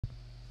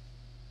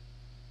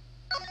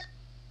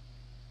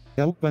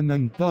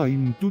Opening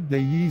time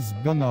today is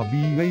gonna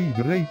be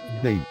a great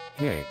day.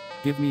 Hey,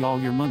 give me all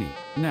your money.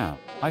 Now,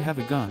 I have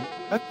a gun.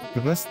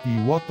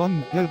 Krusty, what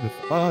on earth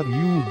are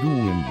you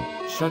doing?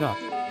 Shut up.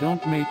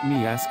 Don't make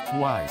me ask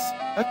twice.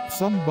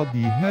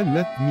 Somebody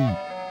let me.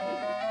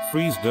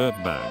 Freeze,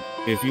 dirtbag.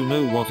 If you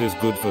know what is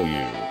good for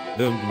you,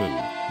 don't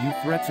move. You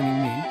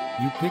threatening me?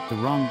 You picked the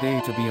wrong day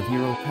to be a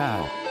hero,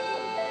 pal.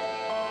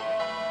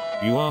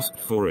 You asked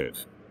for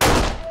it.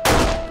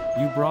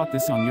 You brought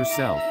this on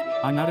yourself.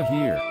 I'm out of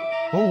here.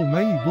 Oh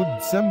my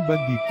god,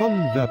 somebody call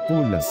the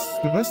police.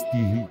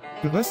 Krusty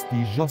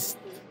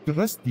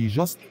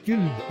just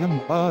killed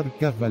Mr.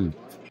 Kavalt.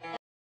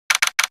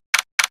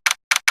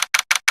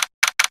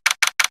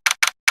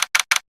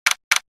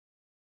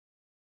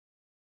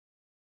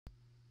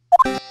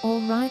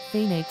 Alright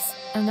Phoenix,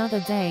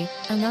 another day,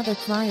 another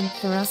client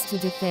for us to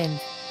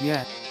defend.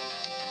 Yeah.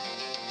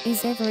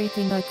 Is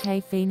everything okay,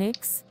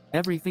 Phoenix?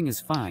 Everything is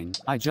fine.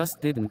 I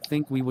just didn't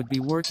think we would be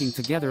working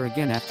together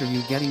again after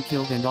you getting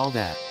killed and all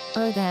that.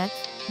 Oh that?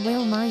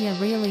 Well, Maya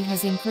really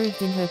has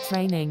improved in her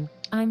training.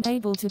 I'm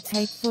able to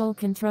take full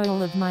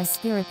control of my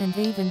spirit and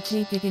even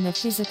keep it in a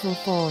physical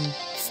form.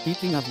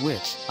 Speaking of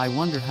which, I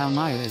wonder how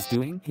Maya is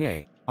doing.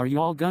 Hey, are you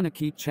all gonna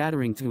keep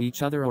chattering to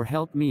each other or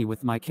help me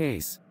with my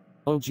case?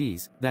 Oh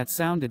geez, that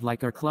sounded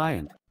like our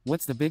client.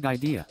 What's the big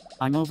idea?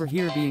 I'm over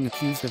here being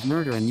accused of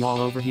murder and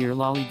y'all over here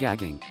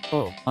lollygagging.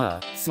 Oh,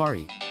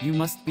 sorry. You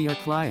must be our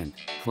client.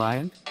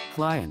 Client?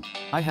 Client.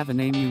 I have a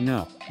name you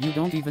know. You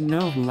don't even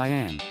know who I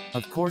am.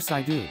 Of course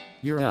I do.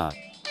 You're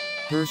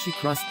Hershey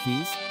Crust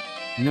Keys?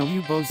 No,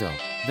 you bozo.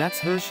 That's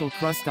Herschel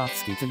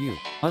Krustovsky to you.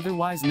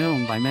 Otherwise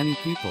known by many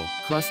people,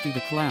 Krusty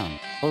the Clown.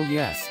 Oh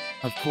yes,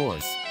 of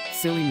course.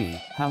 Silly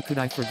me, how could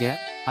I forget?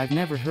 I've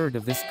never heard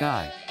of this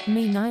guy.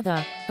 Me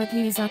neither, but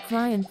he is our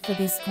client for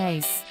this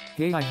case.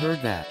 Hey, I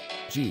heard that.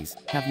 Geez,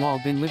 have y'all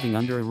been living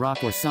under a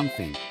rock or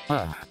something?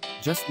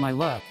 Just my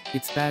luck.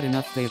 It's bad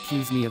enough they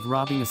accuse me of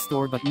robbing a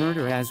store but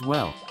murder as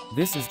well.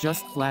 This is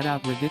just flat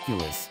out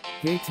ridiculous.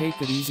 Hey,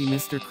 take it easy,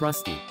 Mr.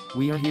 Krusty.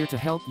 We are here to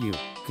help you.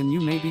 Can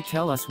you maybe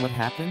tell us what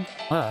happened?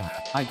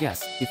 I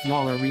guess, if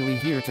y'all are really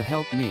here to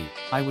help me.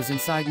 I was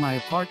inside my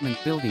apartment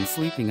building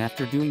sleeping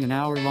after doing an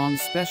hour-long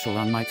special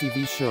on my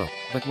TV show.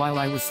 But while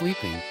I was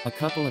sleeping, a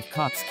couple of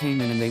cops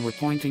came in and they were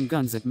pointing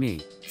guns at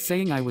me,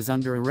 saying I was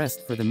under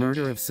arrest for the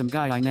murder of some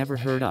guy I never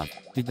heard of.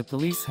 Did the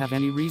police have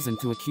any reason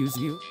to accuse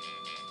you?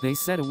 They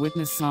said a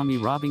witness saw me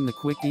robbing the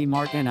Quickie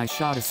Mart and I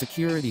shot a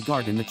security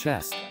guard in the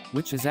chest,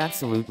 which is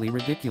absolutely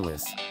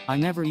ridiculous. I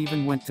never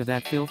even went to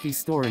that filthy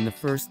store in the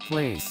first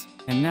place.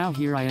 And now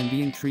here I am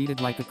being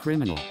treated like a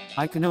criminal.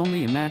 I can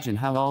only imagine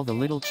how all the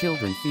little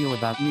children feel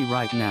about me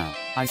right now.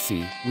 I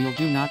see. We'll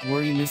do not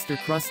worry, Mr.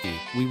 Krusty.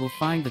 We will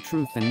find the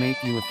truth and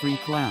make you a free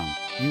clown.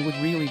 You would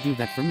really do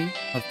that for me?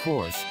 Of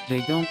course.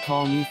 They don't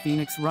call me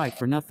Phoenix Wright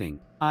for nothing.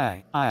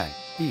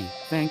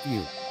 Thank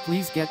you.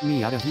 Please get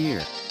me out of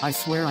here. I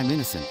swear I'm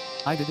innocent.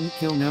 I didn't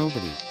kill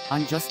nobody.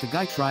 I'm just a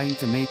guy trying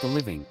to make a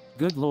living.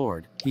 Good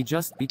lord, he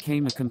just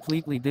became a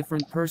completely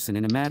different person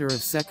in a matter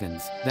of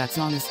seconds. That's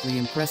honestly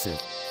impressive.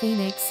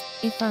 Phoenix,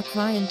 if our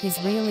client is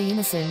really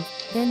innocent,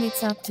 then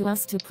it's up to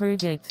us to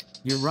prove it.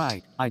 You're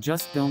right, I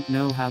just don't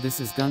know how this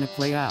is gonna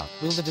play out.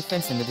 Will the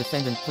defense and the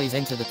defendant please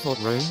enter the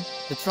courtroom?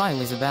 The trial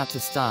is about to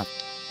start.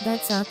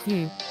 That's our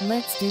cue.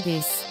 Let's do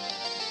this.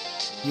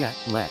 Yeah,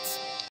 let's.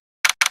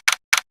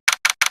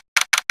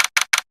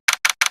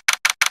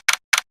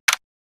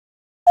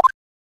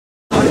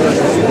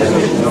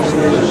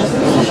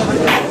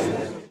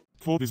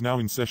 Court is now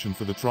in session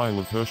for the trial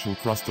of Herschel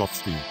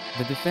Krustovsky.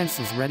 The defense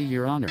is ready,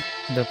 Your Honor.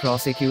 The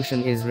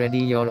prosecution is ready,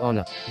 Your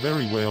Honor.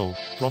 Very well,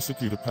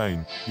 Prosecutor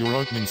Payne, your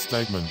opening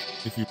statement,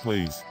 if you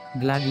please.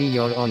 Gladly,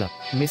 Your Honor.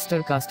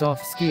 Mr.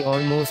 Krustovsky,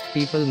 or most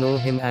people know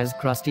him as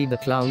Krusty the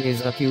Clown,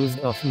 is accused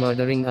of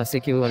murdering a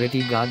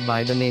security guard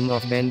by the name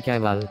of Ben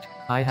Kavalt.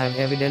 I have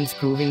evidence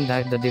proving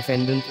that the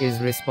defendant is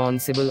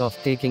responsible of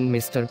taking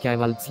Mr.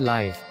 Kavalt's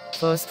life.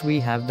 First we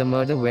have the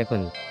murder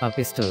weapon, a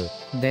pistol.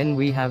 Then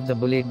we have the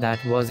bullet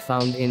that was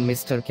found in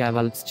Mr.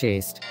 Kavalt's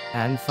chest.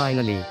 And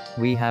finally,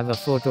 we have a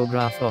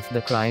photograph of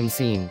the crime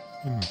scene.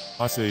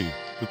 I see.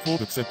 The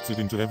court accepts it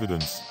into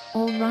evidence.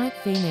 Alright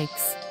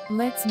Phoenix.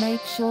 Let's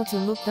make sure to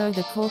look through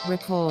the court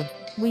record.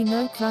 We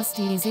know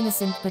Krusty is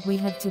innocent, but we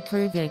have to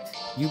prove it.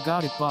 You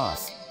got it,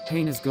 boss.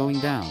 Payne is going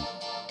down.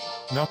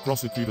 Now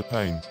Prosecutor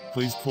Payne,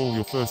 please call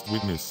your first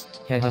witness.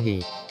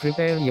 Hehe.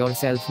 Prepare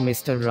yourself,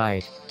 Mr.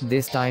 Wright.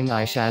 This time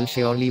I shall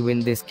surely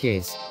win this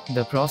case.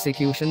 The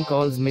prosecution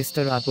calls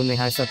Mr.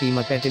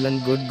 Apunehasapima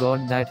Petilan. Good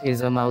God, that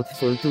is a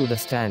mouthful. To the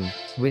stand.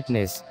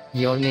 Witness,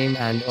 your name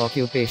and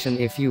occupation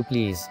if you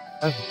please.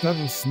 Of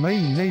course, my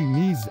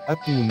name is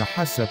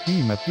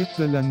Apunehasapima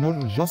Petilan,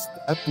 or just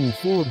Apu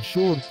for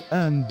short,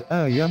 and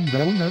I am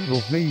the owner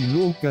of a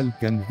local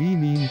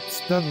convenience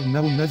store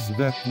known as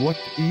the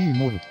Quickie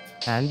Mart.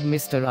 And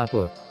Mr.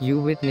 Apu,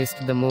 you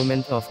witnessed the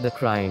moment of the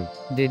crime,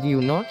 did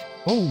you not?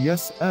 Oh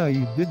yes, I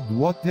did.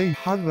 What a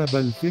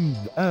horrible thing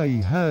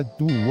I had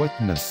to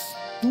witness.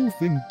 to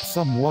think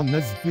someone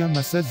as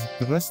famous as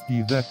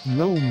Krusty the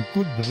Clown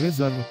could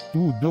resort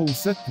to do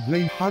such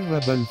a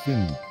horrible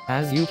thing.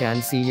 As you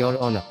can see, Your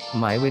Honor,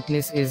 my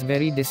witness is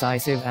very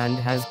decisive and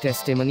has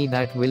testimony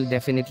that will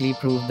definitely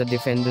prove the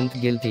defendant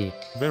guilty.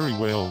 Very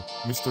well,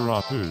 Mr.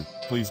 Apu,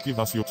 please give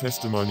us your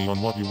testimony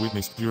on what you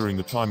witnessed during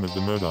the time of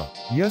the murder.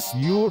 Yes,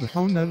 Your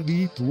Honor,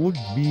 it would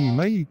be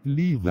my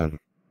pleasure.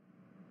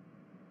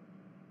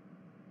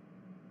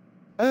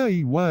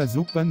 I was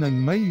opening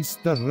my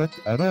store at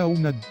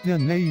around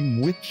 10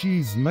 AM, which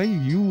is my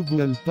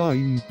usual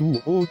time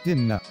to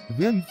open.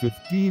 Then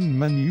 15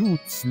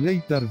 minutes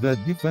later the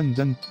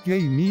defendant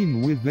came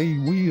in with a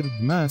weird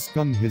mask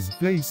on his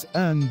face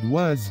and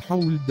was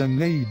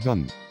holding a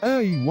gun.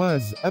 I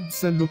was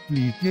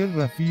absolutely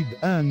terrified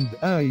and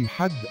I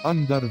hid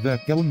under the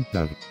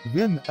counter.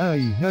 Then I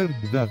heard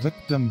the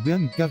victim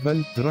Ben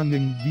Cavalt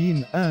running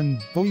in and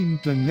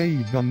pointing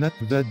a gun at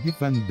the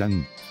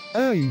defendant.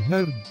 I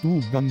heard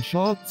 2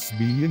 gunshots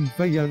being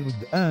fired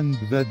and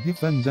the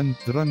defendant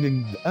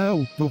running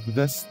out of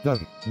the store.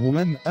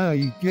 When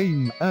I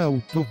came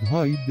out of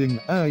hiding,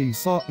 I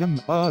saw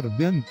Mr.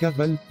 Ben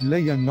Cavalt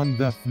laying on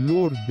the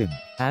floor dead.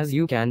 As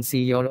you can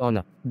see, Your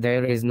Honor,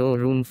 there is no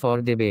room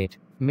for debate.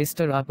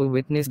 Mr. Apu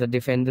witnessed the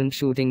defendant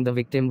shooting the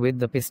victim with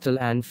the pistol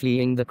and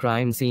fleeing the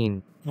crime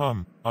scene.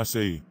 I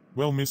see.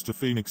 Well, Mr.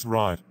 Phoenix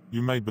Wright,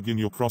 you may begin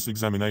your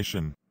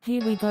cross-examination.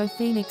 Here we go,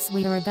 Phoenix.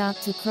 We are about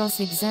to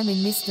cross-examine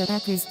Mr.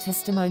 Apu's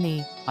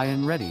testimony. I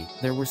am ready.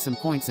 There were some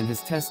points in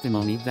his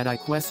testimony that I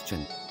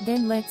questioned.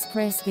 Then let's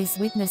press this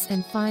witness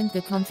and find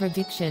the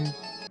contradiction.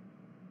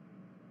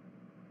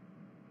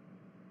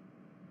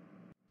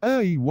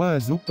 I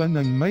was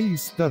opening my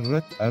store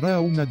at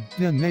around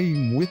 10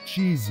 AM, which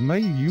is my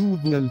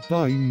usual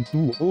time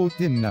to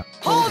open.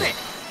 Hold it!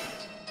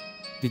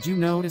 Did you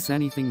notice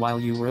anything while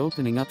you were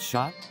opening up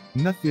shop?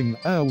 Nothing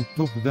out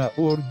of the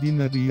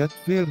ordinary at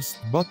first,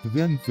 but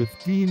then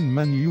 15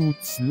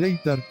 minutes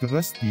later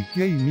Krusty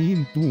came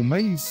into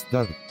my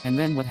store. And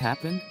then what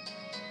happened?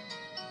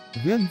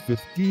 Then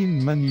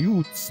 15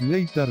 minutes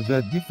later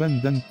the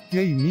defendant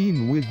came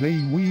in with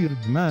a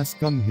weird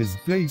mask on his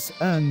face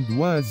and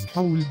was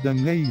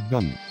holding a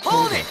gun.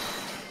 Hold it!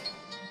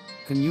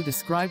 Can you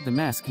describe the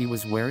mask he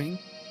was wearing?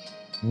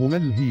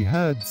 Well, he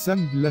had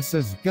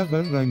sunglasses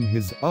covering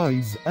his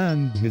eyes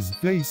and his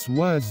face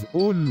was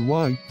all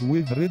white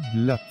with red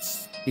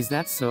lips. Is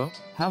that so?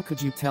 How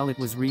could you tell it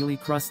was really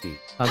Krusty?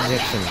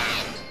 Objection.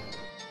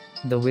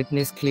 The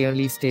witness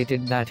clearly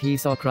stated that he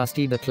saw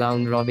Krusty the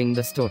Clown robbing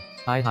the store.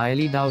 I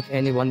highly doubt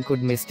anyone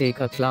could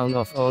mistake a clown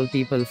of all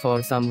people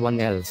for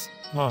someone else.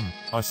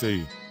 I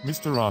see.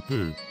 Mr.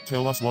 Apu,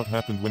 tell us what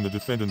happened when the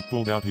defendant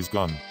pulled out his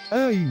gun.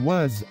 I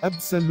was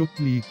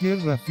absolutely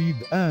terrified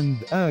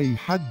and I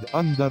hid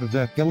under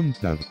the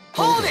counter.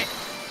 Hold it!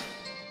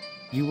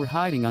 You were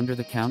hiding under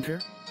the counter?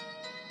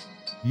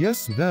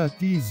 Yes,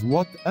 that is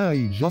what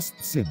I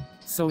just said.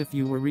 So if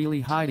you were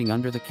really hiding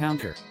under the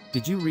counter,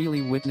 did you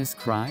really witness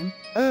crime?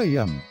 I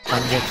am.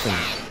 Objection.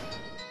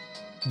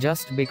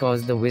 Just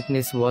because the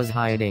witness was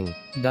hiding,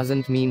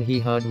 doesn't mean he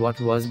heard what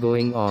was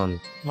going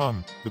on.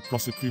 The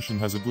prosecution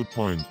has a good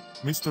point.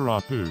 Mr.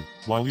 Apu,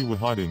 while you were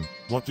hiding,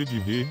 what did you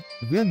hear?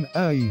 Then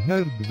I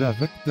heard the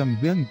victim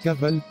Ben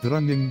Cavalt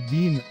running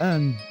in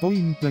and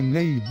pointing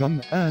a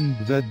gun and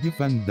the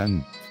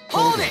defendant.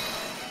 Hold it!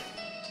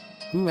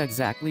 Who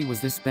exactly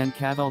was this Ben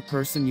Cavalt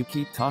person you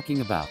keep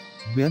talking about?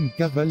 Ben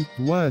Cavalt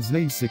was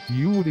a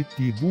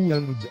security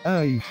guard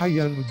I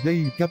hired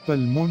a couple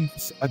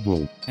months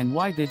ago. And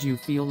why did you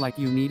feel like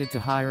you needed to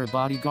hire a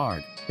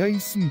bodyguard?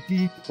 Isn't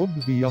it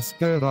obvious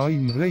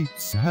crime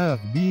rates have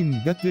been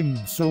getting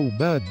so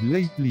bad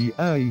lately?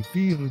 I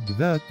feared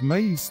that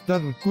my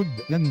store could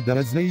end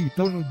as a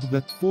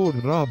target for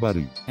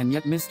robbery. And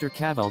yet Mr.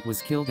 Cavalt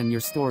was killed and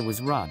your store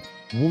was robbed.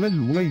 Well,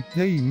 wait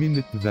a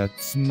minute,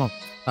 that's not.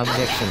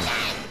 Objection.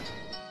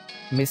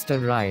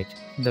 Mr. Wright,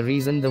 the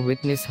reason the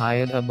witness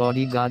hired a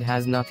bodyguard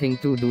has nothing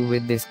to do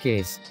with this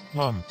case.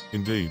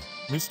 Indeed.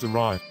 Mr.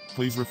 Wright,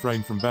 please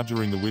refrain from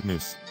badgering the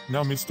witness.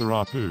 Now Mr.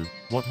 Apu,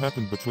 what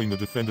happened between the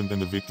defendant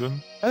and the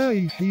victim?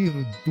 I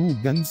heard 2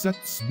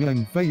 gunshots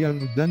being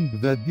fired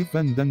and the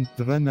defendant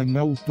running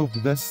out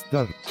of the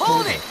store.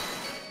 Hold it!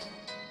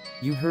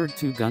 You heard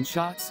 2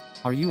 gunshots?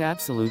 Are you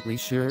absolutely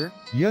sure?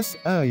 Yes,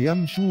 I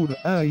am sure.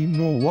 I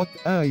know what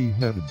I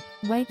heard.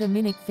 Wait a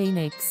minute,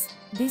 Phoenix.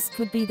 This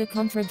could be the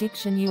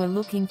contradiction you are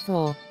looking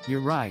for. You're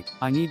right.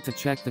 I need to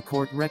check the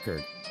court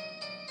record.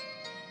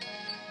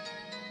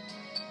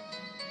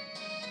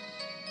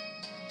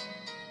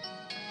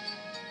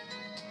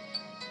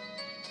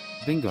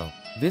 Bingo.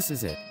 This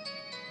is it.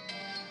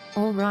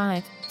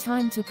 Alright,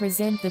 time to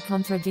present the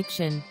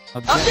contradiction.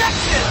 Objection!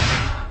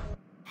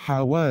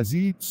 How was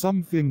it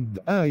something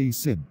I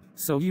said?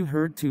 So you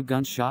heard 2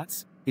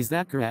 gunshots? Is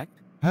that correct?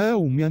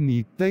 How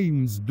many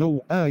times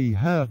do I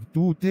have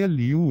to tell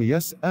you?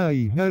 Yes,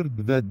 I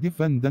heard the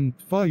defendant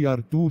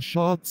fire 2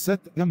 shots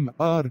at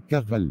Mr.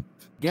 Kavalt.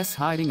 Guess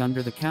hiding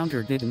under the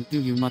counter didn't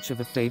do you much of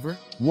a favor?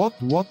 What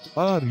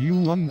are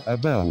you on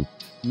about?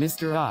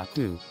 Mr.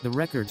 Aku, the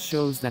record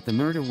shows that the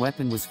murder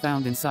weapon was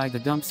found inside the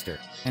dumpster,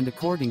 and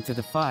according to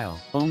the file,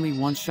 only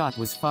 1 shot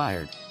was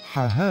fired.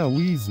 How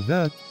is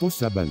that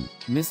possible?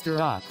 Mr.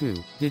 Aku,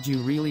 did you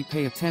really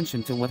pay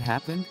attention to what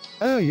happened?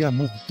 I am,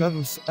 of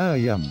course I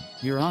am.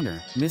 Your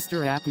Honor,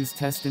 Mr. Aku's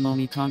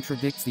testimony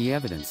contradicts the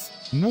evidence.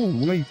 No,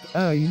 wait,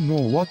 I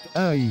know what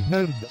I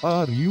heard.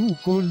 Are you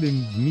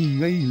calling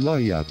me a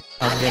liar?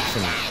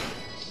 Objection.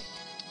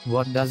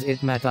 What does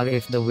it matter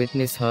if the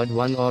witness heard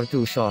 1 or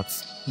 2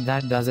 shots?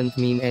 That doesn't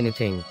mean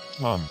anything.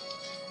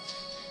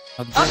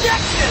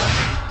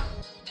 Objection!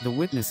 The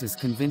witness is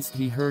convinced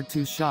he heard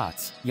 2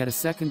 shots, yet a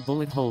second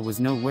bullet hole was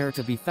nowhere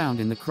to be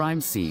found in the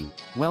crime scene.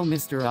 Well,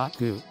 Mr.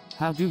 Aku,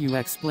 how do you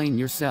explain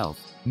yourself?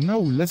 No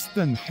less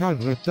than her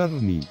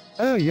attorney.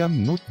 I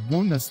am not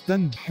gonna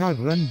stand her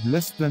and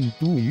listen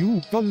to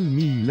you call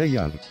me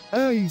liar.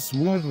 I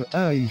swear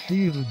I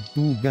heard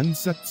 2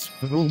 gunshots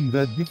from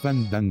the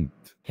defendant.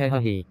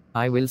 Hehehe,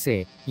 I will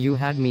say, you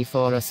had me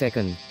for a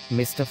second,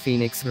 Mr.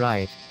 Phoenix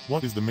Wright.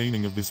 What is the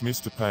meaning of this,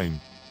 Mr.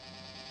 Payne?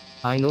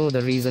 I know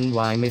the reason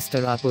why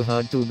Mr. Apu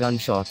heard 2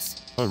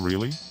 gunshots. Oh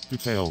really? Do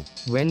tell.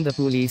 When the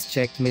police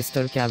checked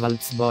Mr.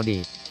 Kavalt's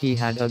body, he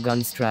had a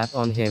gun strap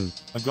on him.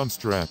 A gun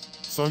strap?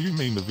 So you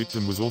mean the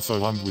victim was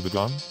also armed with a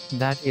gun?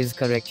 That is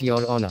correct,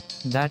 Your Honor.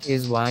 That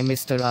is why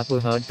Mr.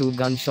 Apu heard 2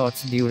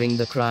 gunshots during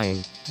the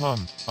crime.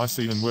 I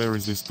see. And where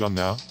is this gun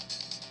now?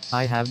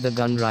 I have the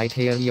gun right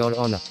here, Your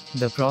Honor.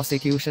 The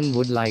prosecution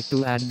would like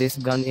to add this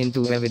gun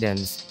into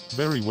evidence.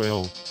 Very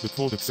well, the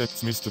court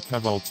accepts Mr.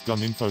 Kavalt's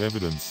gun info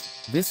evidence.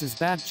 This is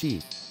bad,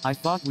 Chief. I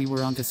thought we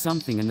were onto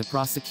something and the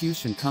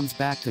prosecution comes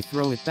back to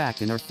throw it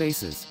back in our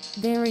faces.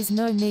 There is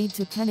no need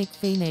to panic,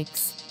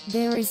 Phoenix.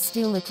 There is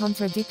still a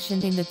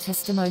contradiction in the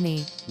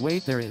testimony.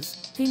 Wait, there is?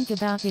 Think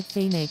about it,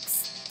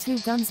 Phoenix. 2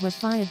 guns were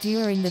fired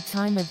during the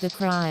time of the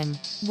crime.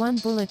 1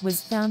 bullet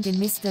was found in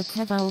Mr.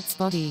 Kavalt's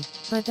body.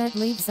 But that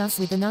leaves us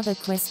with another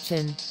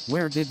question.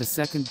 Where did the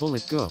second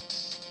bullet go?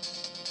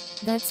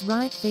 That's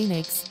right,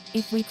 Phoenix.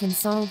 If we can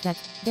solve that,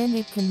 then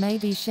it can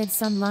maybe shed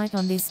some light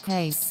on this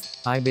case.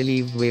 I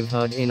believe we've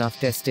heard enough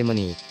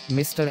testimony.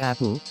 Mr.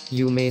 Apu,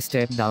 you may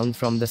step down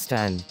from the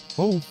stand.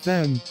 Oh,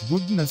 thank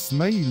goodness,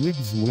 my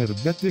legs were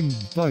getting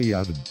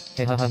tired.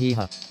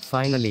 Hehehehe.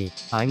 Finally,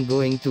 I'm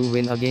going to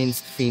win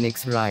against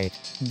Phoenix Wright.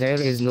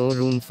 There is no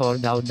room for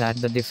doubt that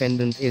the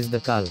defendant is the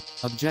culprit.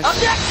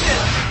 Objection!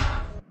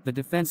 The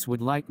defense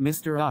would like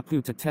Mr.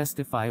 Apu to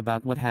testify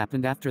about what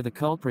happened after the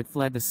culprit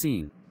fled the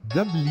scene.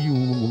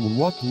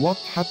 What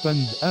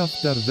happened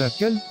after the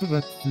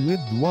culprit fled?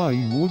 Why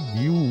would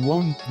you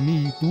want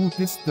me to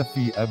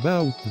testify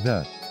about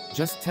that?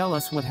 Just tell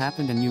us what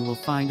happened and you will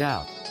find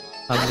out.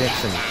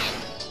 Objection.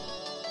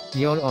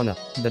 Your Honor,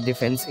 the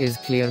defense is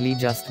clearly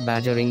just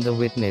badgering the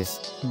witness.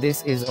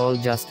 This is all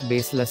just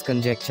baseless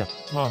conjecture.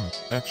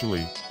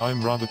 Actually,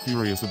 I'm rather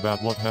curious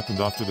about what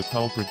happened after the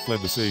culprit fled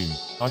the scene.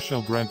 I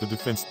shall grant the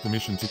defense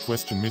permission to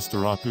question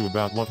Mr. Apu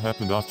about what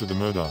happened after the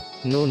murder.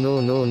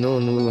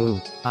 No.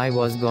 I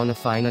was gonna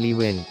finally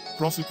win.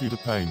 Prosecutor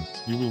Payne,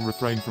 you will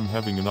refrain from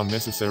having an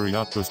unnecessary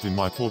outburst in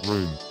my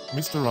courtroom.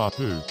 Mr.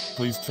 Apu,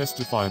 please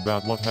testify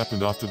about what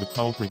happened after the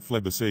culprit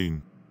fled the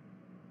scene.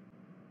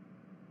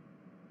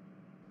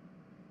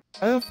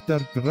 After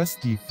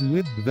Krusty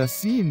fled the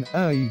scene,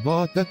 I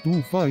got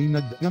to find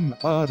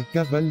Mr.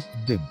 Kavalt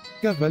dead.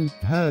 Kavalt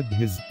had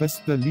his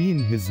pistol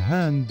in his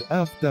hand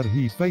after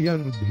he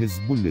fired his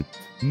bullet.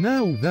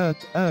 Now that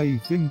I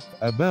think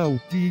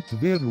about it,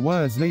 there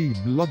was a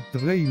blood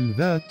trail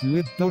that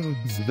led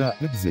towards the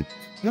exit.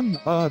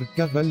 Mr.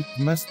 Kavalt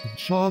must have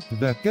shot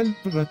the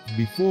culprit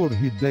before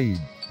he died.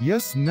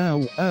 Yes,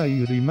 now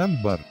I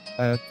remember.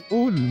 It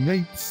all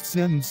makes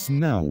sense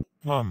now.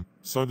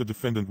 So the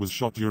defendant was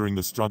shot during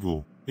the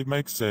struggle. It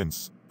makes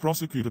sense.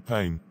 Prosecutor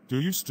Payne, do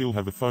you still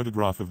have a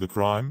photograph of the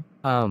crime?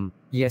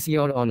 Yes,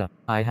 Your Honor.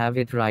 I have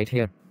it right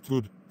here.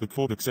 Good. The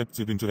court accepts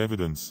it into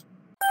evidence.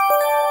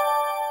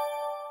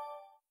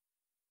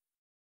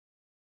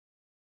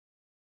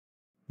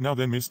 Now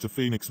then, Mr.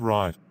 Phoenix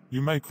Wright,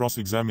 you may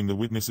cross-examine the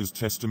witness's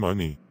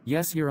testimony.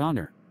 Yes, Your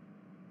Honor.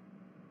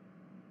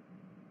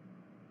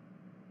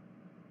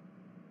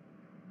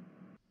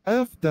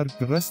 After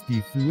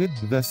Krusty fled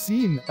the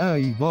scene,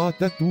 I got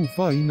to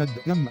find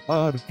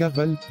Mr.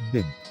 Kavalt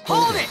dead.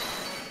 Hold it!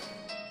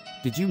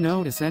 Did you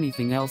notice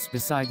anything else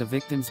beside the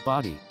victim's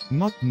body?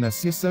 Not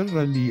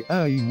necessarily.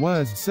 I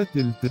was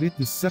settled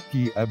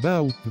pretty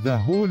about the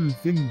whole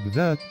thing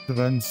that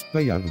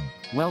transpired.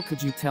 Well,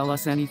 could you tell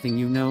us anything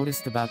you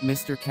noticed about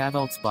Mr.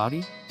 Kavalt's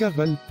body?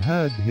 Kavalt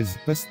had his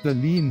pistol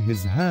in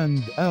his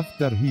hand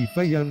after he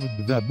fired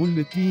the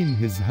bullet in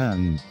his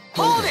hand.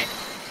 Hold it!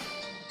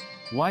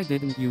 Why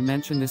didn't you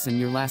mention this in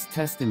your last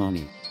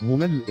testimony?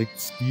 Well,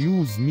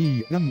 excuse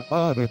me,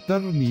 Mr.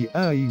 Attorney,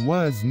 I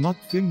was not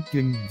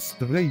thinking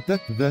straight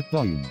at the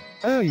time.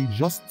 I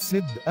just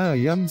said I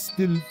am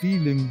still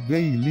feeling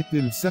a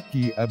little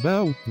sucky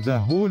about the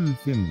whole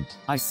thing.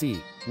 I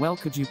see. Well,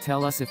 could you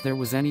tell us if there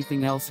was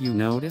anything else you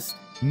noticed?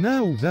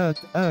 Now that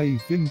I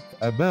think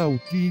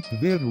about it,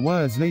 there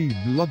was a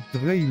blood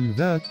trail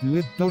that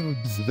led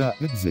towards the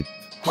exit.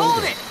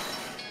 Hold it!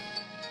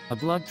 A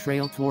blood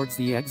trail towards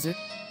the exit?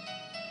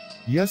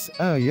 Yes,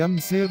 I am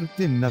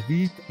certain that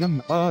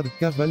Mr.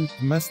 Cavalt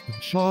must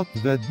have shot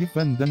the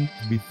defendant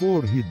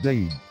before he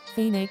died.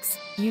 Phoenix,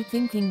 you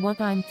thinking what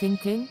I'm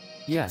thinking?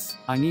 Yes,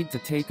 I need to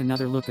take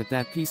another look at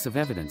that piece of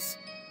evidence.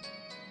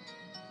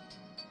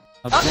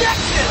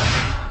 Objection!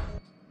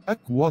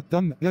 What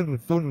on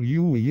earth are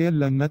you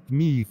yelling at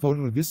me for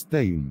this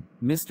time?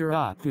 Mr.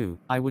 Aku,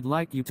 I would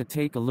like you to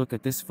take a look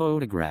at this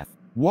photograph.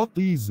 What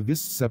is this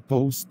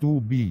supposed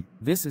to be?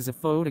 This is a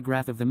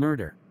photograph of the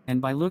murder, and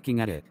by looking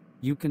at it,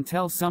 you can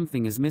tell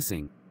something is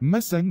missing.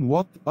 Missing?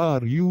 What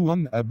are you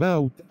on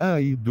about?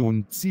 I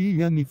don't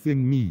see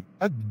anything. Me.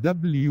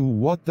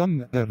 What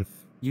on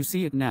earth? You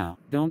see it now,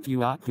 don't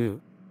you, Aku?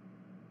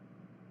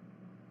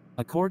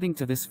 According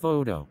to this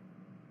photo,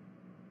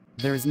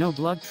 there is no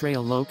blood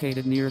trail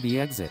located near the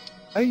exit.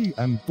 I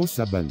am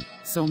possible.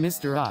 So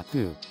Mr.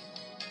 Aku,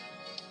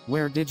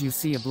 where did you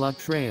see a blood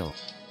trail?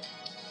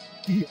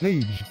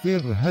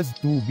 There has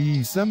to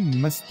be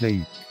some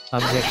mistake.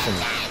 Objection.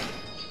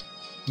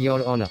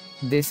 Your Honor,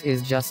 this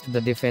is just the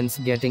defense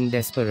getting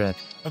desperate.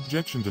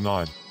 Objection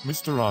denied.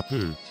 Mr.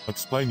 Apu,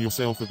 explain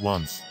yourself at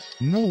once.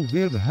 No,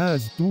 there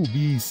has to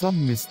be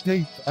some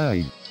mistake.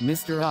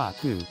 Mr.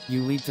 Aku,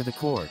 you lead to the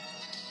court.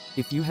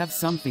 If you have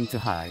something to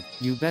hide,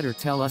 you better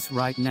tell us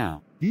right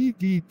now.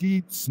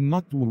 It's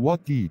not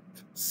what it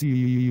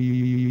seems.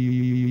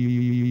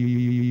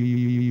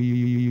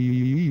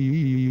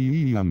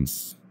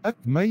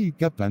 My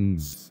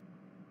coupons.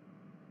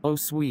 Oh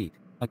sweet,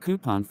 a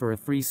coupon for a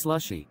free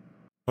slushie.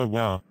 Oh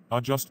wow, I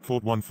just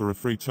caught one for a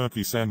free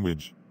turkey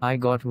sandwich. I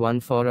got one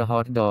for a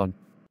hot dog.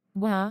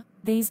 Wow,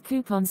 these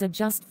coupons are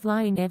just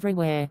flying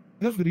everywhere.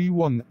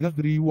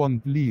 Everyone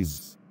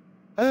please.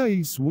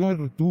 I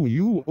swear to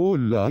you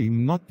all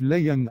I'm not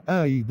lying.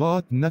 I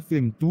got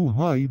nothing to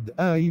hide.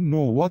 I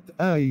know what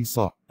I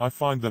saw. I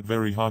find that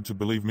very hard to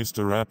believe,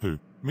 Mr. Apu.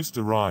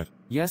 Mr. Wright.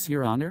 Yes,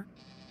 Your Honor?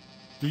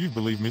 Do you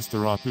believe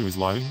Mr. Apu is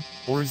lying,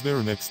 or is there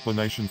an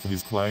explanation for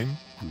his claim?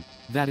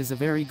 That is a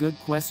very good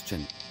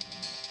question.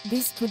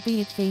 This could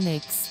be it,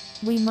 Phoenix.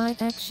 We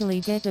might actually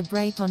get a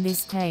break on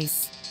this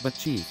case. But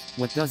Chief,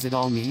 what does it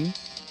all mean?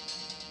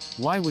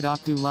 Why would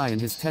Aku lie in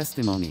his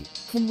testimony?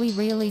 Can we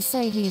really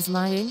say he is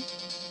lying?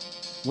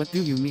 What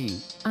do you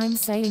mean? I'm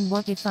saying,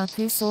 what if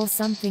Aku saw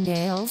something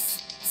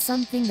else?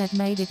 Something that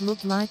made it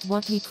look like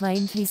what he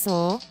claimed he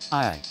saw?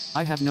 I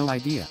have no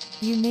idea.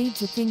 You need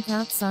to think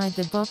outside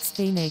the box,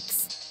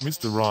 Phoenix.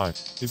 Mr. Wright,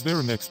 is there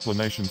an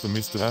explanation for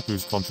Mr.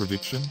 Apu's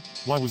contradiction?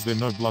 Why was there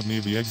no blood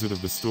near the exit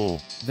of the store?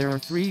 There are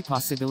three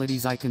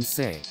possibilities I can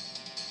say.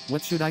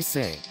 What should I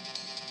say?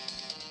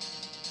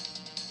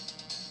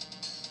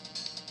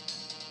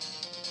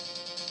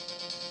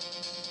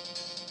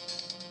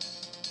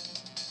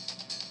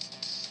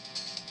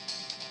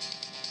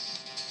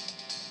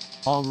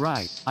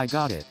 Alright, I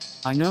got it.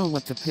 I know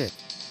what to pick.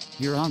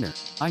 Your Honor,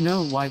 I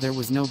know why there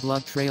was no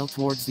blood trail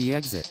towards the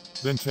exit.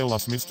 Then tell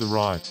us, Mr.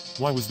 Wright,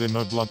 why was there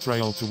no blood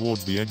trail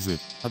towards the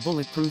exit? A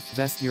bulletproof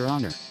vest, Your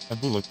Honor. A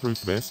bulletproof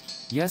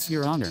vest? Yes,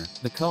 Your Honor,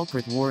 the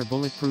culprit wore a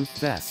bulletproof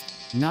vest.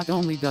 Not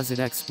only does it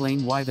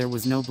explain why there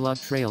was no blood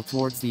trail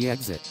towards the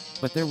exit,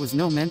 but there was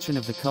no mention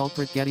of the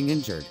culprit getting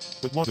injured.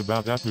 But what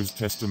about Apu's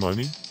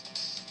testimony?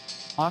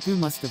 Aku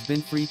must have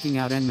been freaking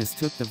out and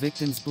mistook the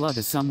victim's blood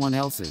as someone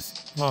else's.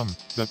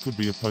 That could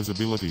be a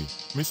possibility.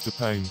 Mr.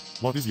 Payne,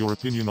 what is your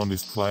opinion on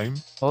this claim?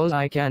 All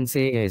I can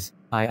say is,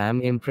 I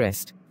am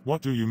impressed.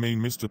 What do you mean,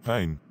 Mr.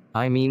 Payne?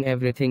 I mean,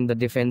 everything the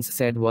defense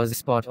said was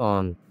spot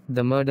on.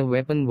 The murder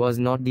weapon was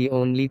not the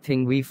only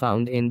thing we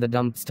found in the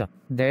dumpster.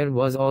 There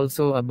was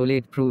also a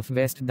bulletproof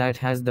vest that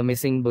has the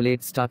missing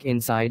bullet stuck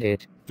inside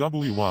it.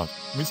 What?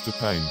 Mr.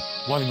 Payne,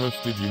 why on earth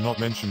did you not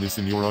mention this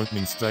in your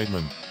opening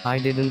statement? I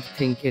didn't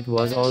think it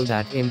was all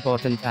that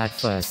important at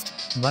first,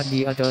 but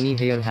the attorney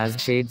here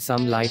has shed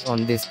some light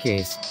on this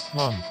case.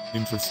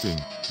 Interesting.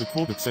 The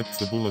court accepts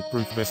the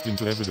bulletproof vest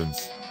into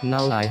evidence.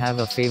 Now I have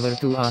a favor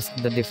to ask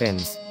the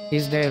defense.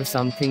 Is there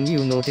something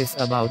you notice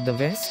about the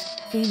vest?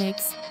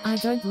 Phoenix, I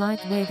don't like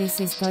where this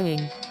is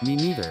going. Me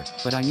neither,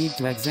 but I need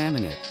to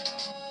examine it.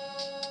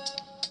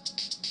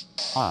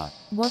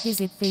 What is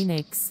it,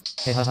 Phoenix?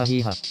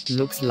 Hehehehe,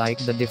 looks like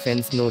the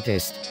defense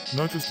noticed.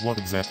 Noticed what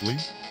exactly?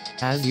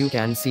 As you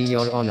can see,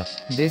 Your Honor,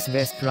 this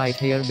vest right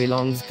here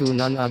belongs to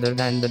none other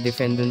than the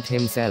defendant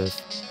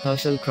himself,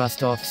 Herschel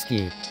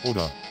Krustovsky.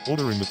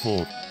 Order in the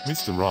court.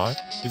 Mr. Wright,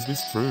 is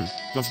this true?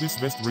 Does this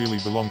vest really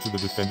belong to the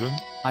defendant?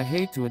 I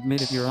hate to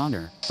admit it, Your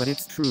Honor, but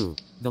it's true.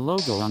 The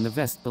logo on the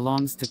vest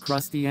belongs to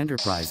Krusty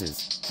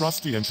Enterprises.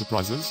 Krusty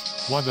Enterprises?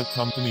 Why, that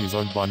company is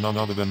owned by none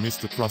other than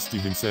Mr. Krusty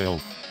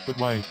himself. But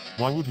wait,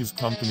 why would his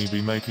company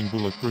be making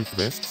bulletproof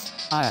vests?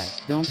 I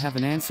don't have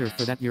an answer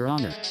for that, Your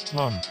Honor.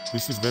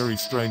 This is very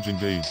strange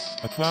indeed.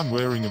 A clown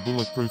wearing a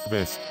bulletproof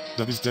vest,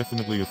 that is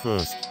definitely a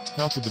first.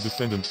 How could the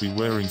defendant be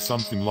wearing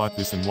something like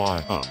this and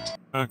why?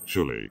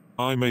 Actually,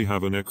 I may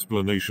have an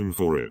explanation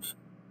for it.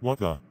 What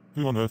the?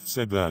 Who on earth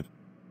said that?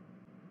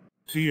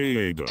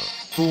 Ada.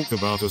 Talk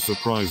about a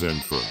surprise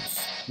entrance.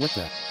 What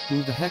the?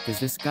 Who the heck is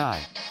this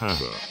guy?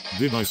 Haha.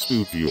 Did I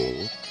spook you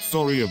all?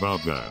 Sorry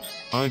about that.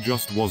 I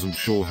just wasn't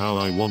sure how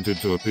I wanted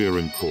to appear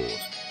in court.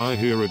 I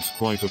hear it's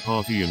quite a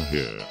party in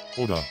here.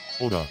 Order.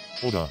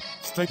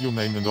 State your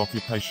name and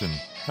occupation.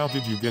 How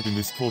did you get in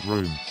this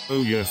courtroom?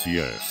 Oh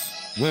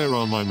yes. Where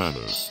are my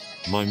manners?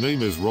 My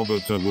name is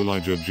Robert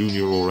Elijah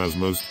Jr., or as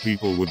most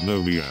people would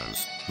know me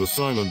as, the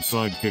silent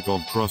sidekick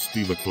of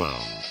Krusty the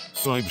Clown.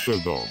 Sideshow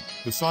Bob.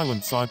 The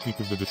silent sidekick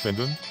of the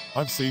defendant?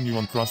 I've seen you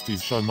on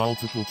Krusty's show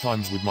multiple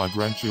times with my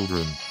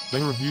grandchildren.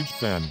 They're a huge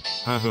fan.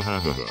 Ha.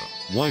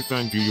 Why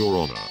thank you, Your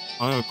Honor.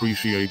 I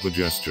appreciate the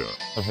gesture.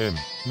 Ahem.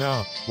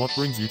 Now, what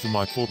brings you to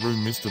my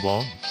courtroom, Mr.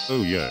 Bob?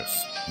 Oh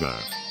yes,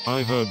 that.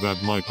 I heard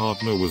that my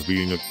partner was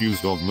being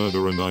accused of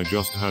murder and I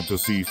just had to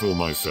see for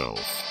myself.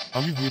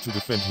 Are you here to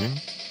defend him?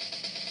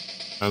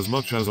 As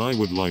much as I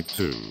would like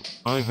to,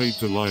 I hate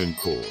to lie in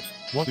court.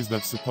 What is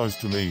that supposed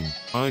to mean?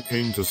 I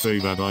came to say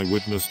that I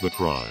witnessed the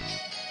crime.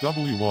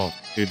 What?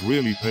 It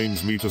really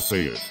pains me to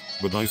say it,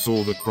 but I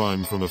saw the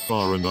crime from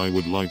afar and I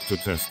would like to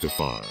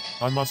testify.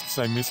 I must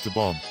say, Mr.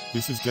 Bob,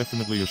 this is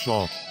definitely a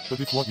shock, but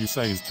if what you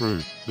say is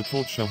true, the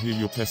court shall hear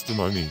your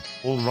testimony.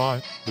 All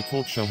right, the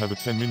court shall have a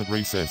 10-minute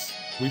recess.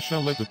 We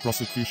shall let the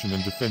prosecution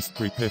and defense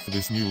prepare for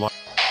this new life.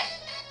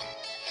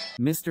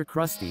 Mr.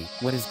 Krusty,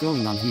 what is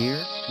going on here?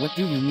 What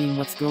do you mean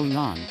what's going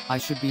on? I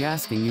should be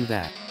asking you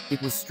that.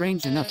 It was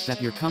strange enough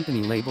that your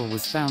company label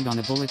was found on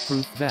a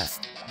bulletproof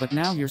vest, but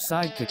now your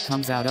sidekick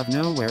comes out of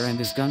nowhere and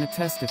is gonna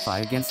testify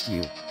against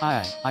you.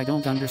 I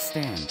don't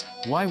understand.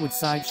 Why would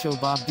Sideshow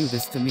Bob do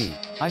this to me?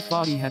 I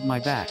thought he had my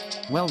back.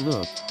 Well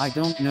look, I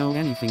don't know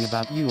anything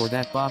about you or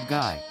that Bob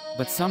guy,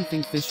 but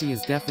something fishy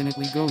is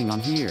definitely going on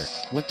here.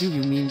 What do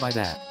you mean by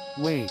that?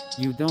 Wait,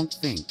 you don't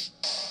think?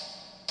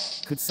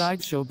 Could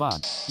Sideshow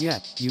Bob?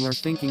 Yet, you are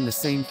thinking the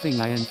same thing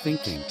I am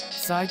thinking.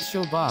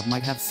 Sideshow Bob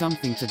might have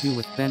something to do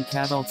with Ben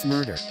Cavalt's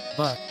murder.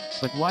 But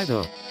why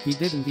though? He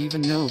didn't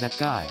even know that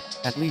guy.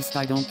 At least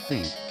I don't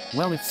think.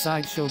 Well, if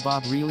Sideshow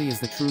Bob really is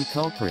the true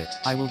culprit,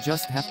 I will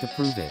just have to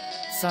prove it.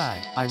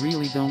 I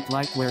really don't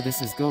like where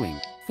this is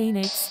going.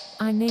 Phoenix,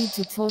 I need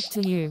to talk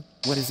to you.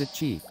 What is it,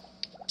 Chief?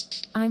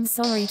 I'm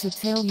sorry to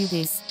tell you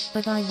this,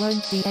 but I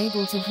won't be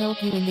able to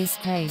help you in this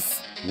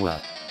case.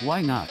 What?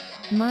 Why not?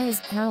 Maya's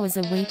powers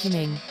are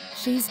weakening.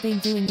 She's been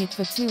doing it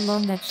for too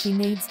long that she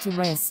needs to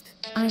rest.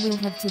 I will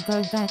have to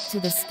go back to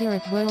the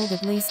spirit world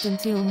at least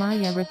until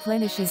Maya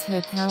replenishes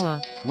her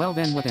power. Well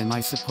then, what am I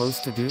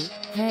supposed to do?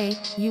 Hey,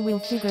 you will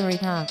figure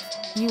it out.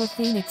 You are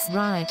Phoenix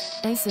Wright,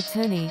 Ace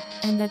Attorney,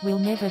 and that will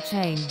never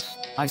change.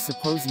 I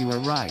suppose you are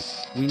right.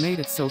 We made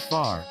it so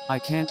far, I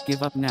can't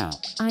give up now.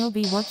 I'll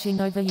be watching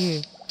over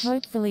you.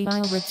 Hopefully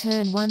I'll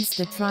return once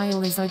the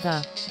trial is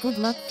over. Good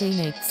luck,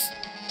 Phoenix.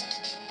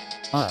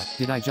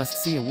 Did I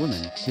just see a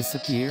woman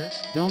disappear?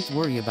 Don't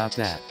worry about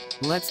that.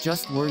 Let's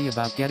just worry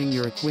about getting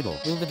your acquittal.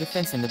 Will the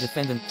defense and the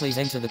defendant please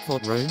enter the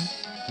courtroom?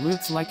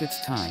 Looks like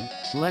it's time.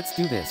 Let's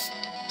do this.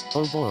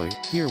 Oh boy,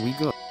 here we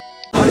go.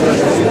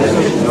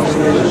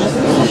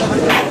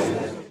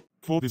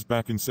 Court is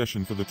back in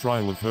session for the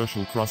trial of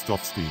Herschel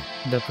Krustovsky.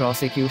 The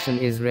prosecution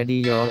is ready,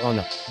 Your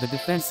Honor. The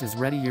defense is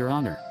ready, Your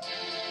Honor.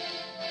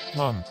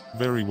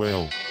 Very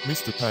well.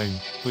 Mr. Payne,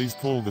 please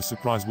call the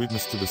surprise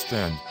witness to the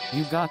stand.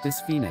 You got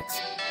this, Phoenix.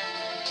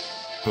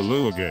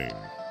 Hello again.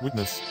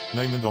 Witness,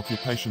 name and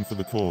occupation for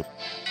the court.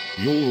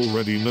 You'll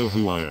already know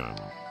who I am,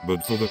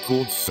 but for the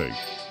court's sake,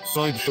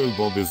 Sideshow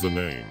Bob is the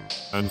name,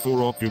 and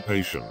for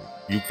occupation,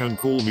 you can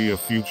call me a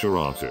future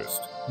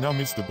artist. Now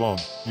Mr. Bob,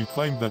 you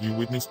claimed that you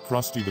witnessed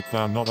Krusty the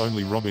Clown not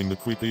only robbing the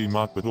Quick-E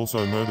Mart but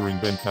also murdering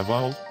Ben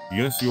Cavald?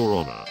 Yes, Your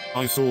Honor.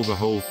 I saw the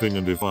whole thing,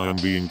 and if I am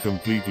being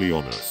completely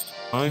honest,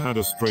 I had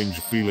a strange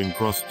feeling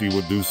Krusty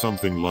would do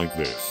something like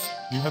this.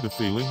 You had a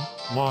feeling?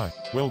 Why?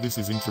 Well, this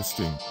is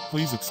interesting.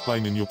 Please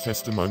explain in your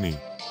testimony.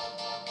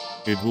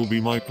 It will be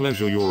my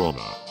pleasure, Your Honor.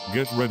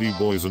 Get ready,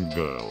 boys and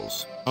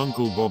girls.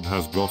 Uncle Bob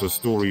has got a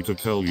story to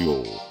tell you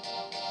all.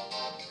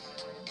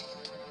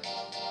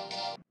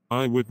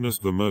 I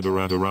witnessed the murder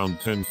at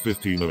around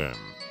 10:15 am.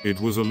 It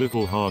was a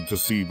little hard to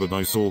see, but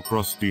I saw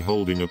Krusty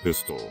holding a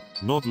pistol.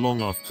 Not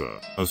long after,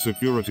 a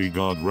security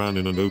guard ran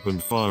in and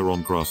opened fire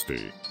on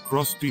Krusty.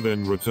 Krusty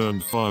then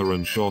returned fire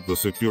and shot the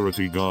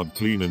security guard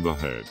clean in the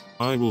head.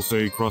 I will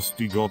say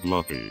Krusty got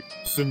lucky,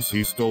 since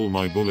he stole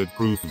my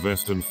bulletproof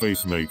vest and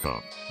face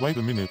makeup. Wait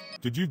a minute,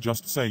 did you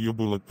just say your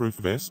bulletproof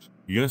vest?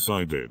 Yes,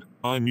 I did.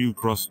 I knew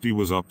Krusty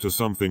was up to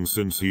something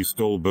since he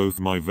stole both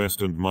my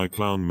vest and my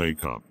clown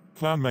makeup.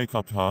 Clown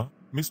makeup, huh?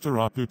 Mr.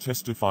 Apu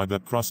testified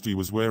that Krusty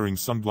was wearing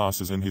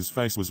sunglasses and his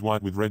face was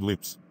white with red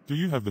lips. Do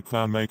you have the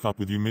clown makeup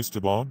with you,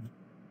 Mr. Bob?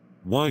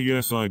 Why,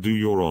 yes I do,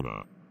 Your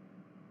Honor.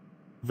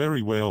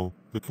 Very well,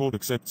 the court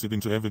accepts it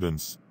into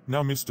evidence.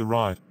 Now Mr.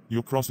 Wright,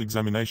 your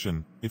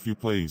cross-examination, if you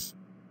please.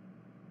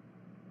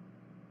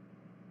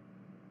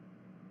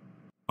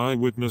 I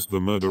witnessed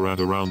the murder at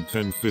around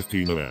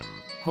 10:15 am.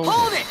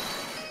 Hold it!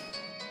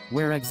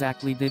 Where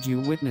exactly did you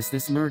witness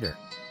this murder?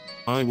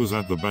 I was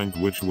at the bank,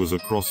 which was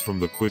across from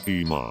the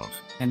Quickie Mart.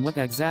 And what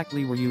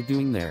exactly were you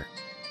doing there?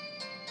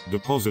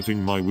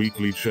 Depositing my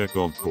weekly check,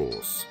 of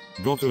course.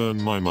 Got to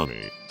earn my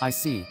money. I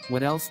see.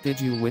 What else did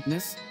you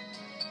witness?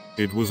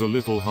 It was a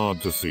little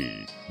hard to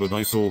see, but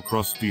I saw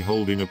Krusty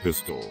holding a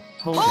pistol.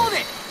 Hold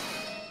it!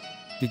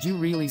 Did you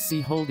really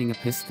see holding a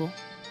pistol?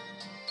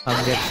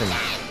 Objection.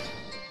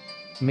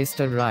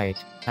 Mr. Wright,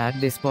 at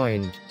this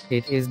point,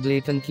 it is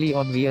blatantly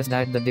obvious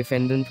that the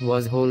defendant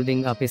was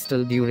holding a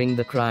pistol during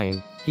the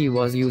crime. He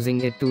was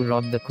using it to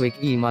rob the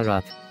Quickie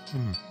Mart.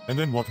 And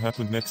then what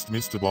happened next,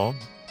 Mr. Bob?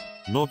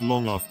 Not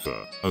long after,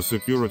 a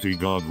security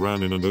guard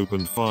ran in and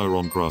opened fire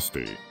on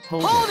Krusty.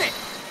 Hold it!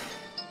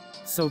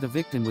 So the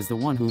victim was the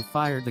one who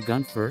fired the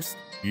gun first?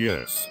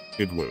 Yes,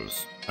 it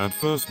was. At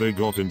first they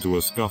got into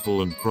a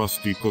scuffle and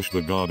Krusty pushed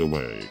the guard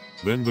away.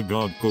 Then the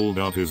guard pulled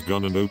out his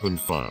gun and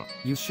opened fire.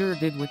 You sure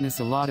did witness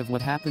a lot of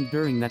what happened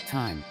during that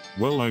time.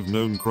 Well, I've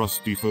known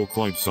Krusty for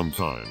quite some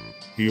time.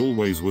 He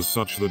always was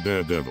such the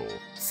daredevil.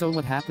 So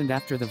what happened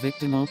after the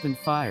victim opened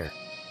fire?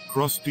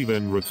 Krusty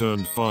then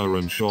returned fire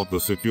and shot the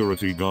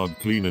security guard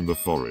clean in the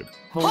forehead.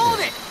 Hold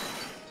it!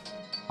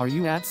 Are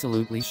you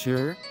absolutely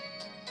sure?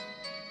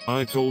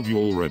 I told you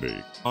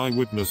already. I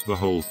witnessed the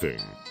whole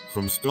thing,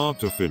 from start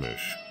to finish.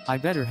 I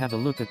better have a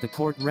look at the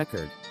court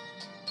record.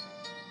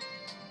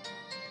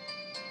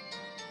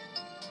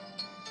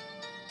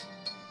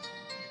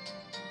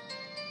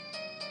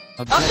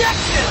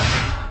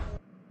 Objection!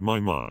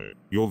 My,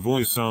 your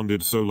voice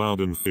sounded so loud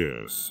and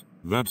fierce.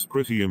 That's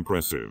pretty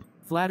impressive.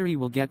 Flattery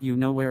will get you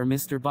nowhere,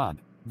 Mr. Bob.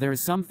 There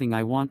is something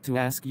I want to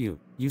ask you.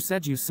 You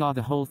said you saw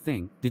the whole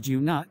thing, did you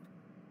not?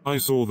 I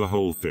saw the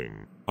whole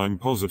thing. I'm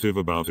positive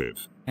about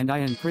it. And I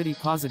am pretty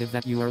positive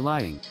that you are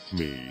lying.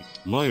 Me?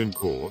 Lie in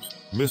court?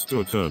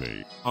 Mr.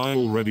 Attorney, I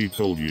already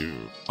told you,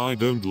 I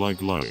don't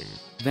like lying.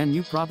 Then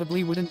you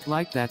probably wouldn't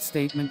like that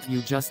statement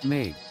you just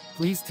made.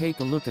 Please take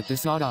a look at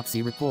this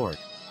autopsy report.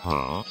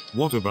 Huh?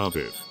 What about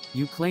it?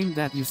 You claimed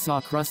that you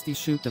saw Krusty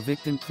shoot the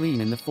victim clean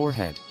in the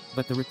forehead,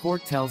 but the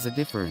report tells a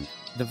different.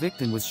 The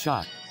victim was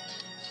shot.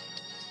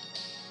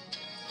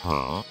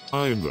 Huh?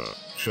 In the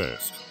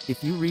chest.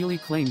 If you really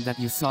claimed that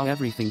you saw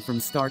everything from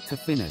start to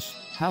finish,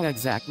 how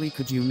exactly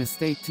could you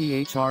mistake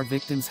THR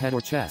victim's head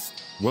or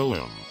chest?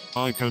 Well,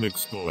 I can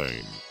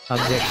explain.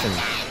 Objection.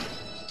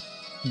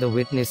 The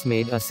witness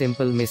made a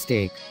simple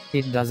mistake.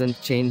 It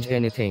doesn't change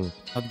anything.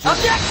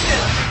 Objection!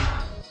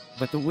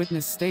 But the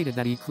witness stated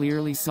that he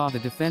clearly saw the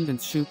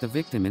defendant shoot the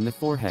victim in the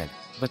forehead,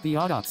 but the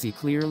autopsy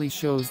clearly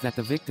shows that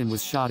the victim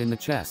was shot in the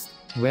chest.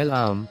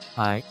 Well,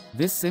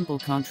 This simple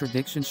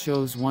contradiction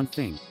shows one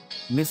thing.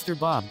 Mr.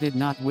 Bob did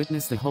not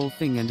witness the whole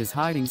thing and is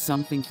hiding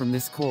something from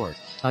this court.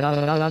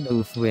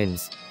 Oof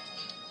wins.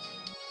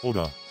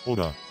 Order,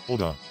 order,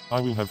 order.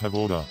 I will have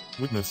order.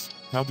 Witness,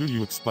 how do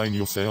you explain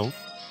yourself?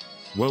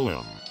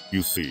 Well,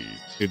 you see,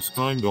 it's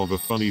kind of a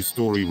funny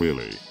story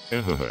really.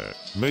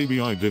 Maybe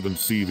I didn't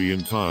see the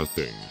entire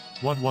thing.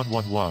 What?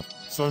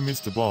 So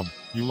Mr. Bob,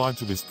 you lied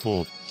to this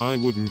court. I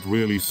wouldn't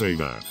really say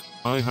that.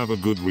 I have a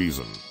good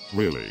reason,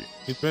 really.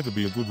 It better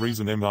be a good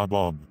reason, Mr.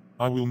 Bob.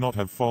 I will not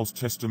have false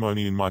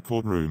testimony in my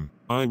courtroom.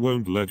 I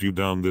won't let you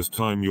down this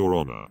time, Your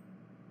Honor.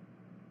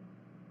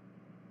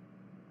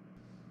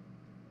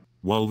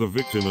 While the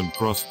victim and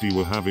Krusty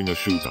were having a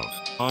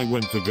shootout, I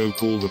went to go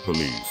call the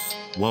police.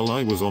 While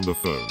I was on the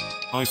phone,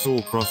 I saw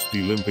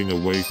Krusty limping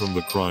away from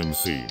the crime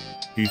scene.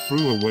 He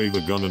threw away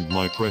the gun and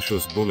my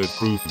precious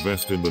bulletproof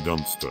vest in the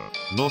dumpster.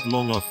 Not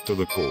long after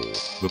the call,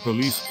 the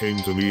police came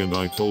to me and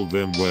I told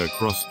them where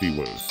Krusty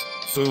was.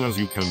 So as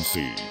you can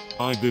see,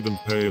 I didn't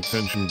pay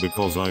attention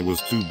because I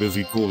was too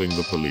busy calling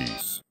the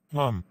police.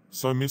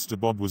 So Mr.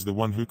 Bob was the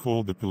one who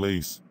called the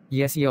police?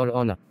 Yes, Your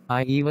Honor.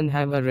 I even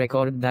have a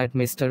record that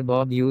Mr.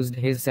 Bob used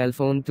his cell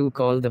phone to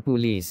call the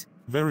police.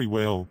 Very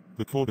well,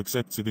 the court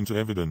accepts it into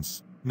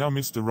evidence. Now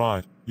Mr.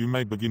 Wright, you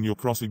may begin your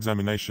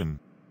cross-examination.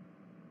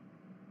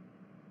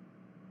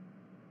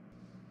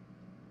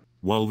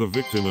 While the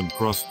victim and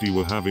Krusty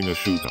were having a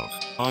shootout,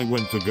 I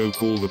went to go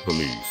call the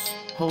police.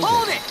 Hold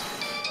it!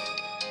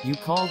 You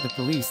called the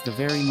police the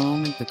very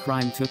moment the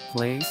crime took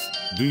place?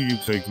 Do you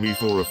take me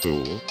for a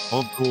fool?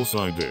 Of course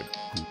I did.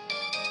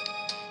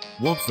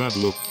 What's that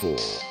look for?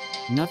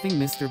 Nothing,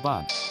 Mr.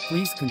 Bob.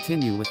 Please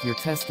continue with your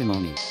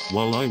testimony.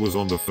 While I was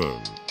on the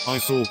phone, I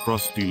saw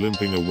Krusty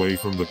limping away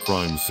from the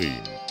crime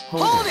scene.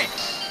 Hold it!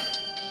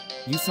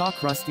 You saw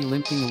Krusty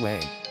limping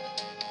away?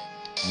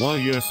 Why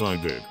yes I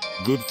did.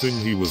 Good thing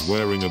he was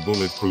wearing a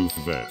bulletproof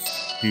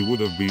vest. He would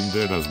have been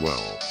dead as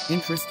well.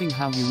 Interesting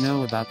how you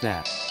know about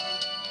that.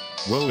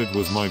 Well, it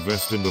was my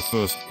vest in the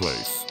first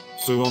place,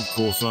 so of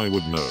course I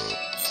would know.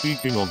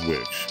 Speaking of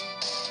which,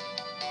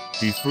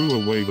 he threw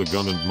away the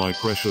gun and my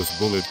precious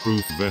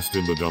bulletproof vest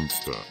in the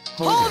dumpster.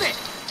 Hold it!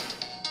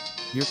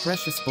 Your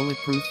precious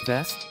bulletproof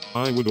vest?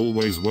 I would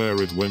always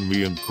wear it when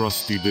me and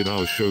Krusty did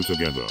our show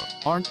together.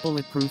 Aren't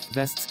bulletproof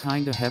vests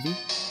kinda heavy?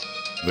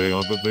 They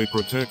are, but they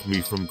protect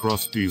me from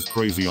Krusty's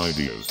crazy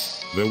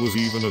ideas. There was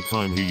even a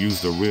time he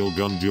used a real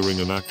gun during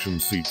an action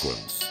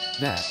sequence.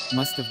 That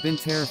must have been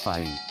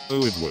terrifying.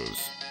 Oh, it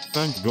was.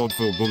 Thank God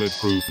for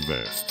bulletproof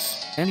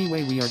vests.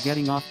 Anyway, we are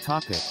getting off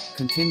topic.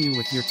 Continue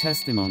with your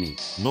testimony.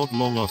 Not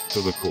long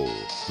after the call,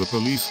 the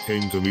police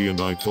came to me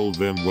and I told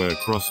them where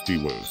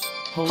Krusty was.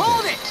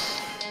 Hold it!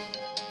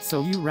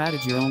 So you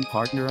ratted your own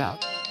partner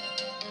out?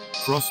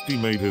 Krusty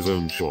made his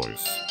own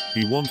choice.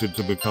 He wanted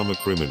to become a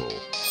criminal,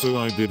 so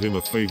I did him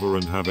a favor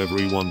and have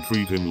everyone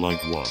treat him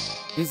like one.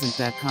 Isn't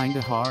that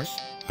kinda harsh?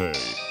 Hey,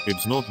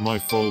 it's not my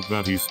fault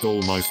that he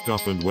stole my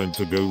stuff and went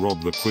to go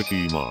rob the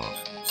Quickie Mart.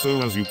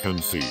 So as you can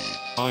see,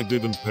 I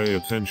didn't pay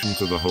attention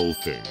to the whole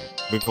thing,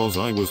 because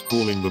I was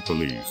calling the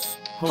police.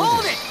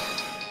 Hold it!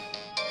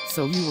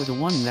 So you were the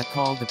one that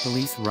called the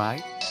police,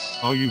 right?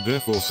 Are you there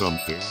for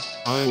something?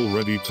 I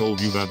already told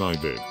you that I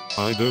did.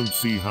 I don't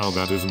see how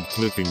that isn't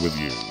clicking with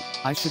you.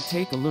 I should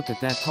take a look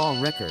at that call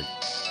record.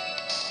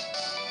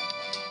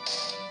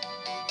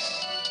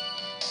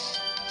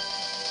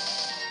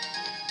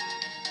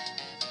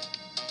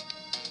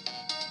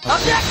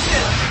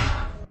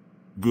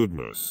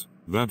 Goodness,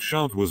 that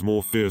shout was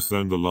more fierce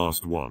than the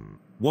last one.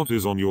 What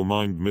is on your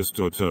mind,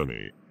 Mr.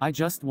 Attorney? I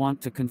just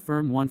want to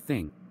confirm one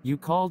thing. You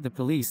called the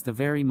police the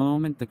very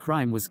moment the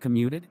crime was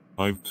committed?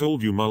 I've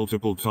told you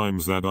multiple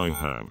times that I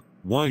have.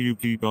 Why you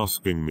keep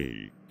asking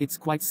me? It's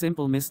quite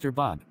simple, Mr.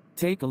 Bob.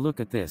 Take a look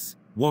at this.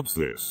 What's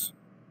this?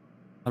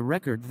 A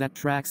record that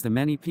tracks the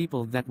many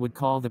people that would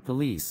call the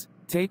police.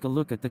 Take a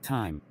look at the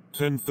time.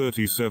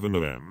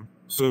 10:37 am.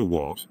 So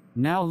what?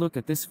 Now look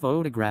at this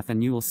photograph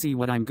and you will see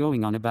what I'm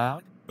going on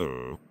about.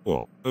 Oh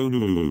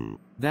no.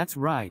 That's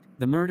right.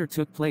 The murder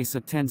took place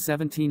at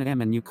 10:17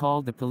 am and you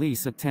called the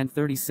police at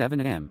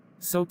 10:37 am.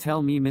 So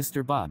tell me,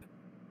 Mr. Bob,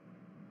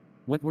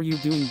 what were you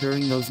doing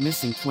during those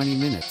missing 20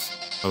 minutes?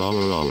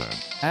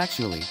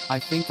 Actually, I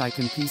think I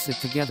can piece it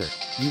together.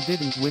 You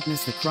didn't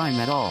witness the crime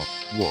at all.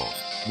 What?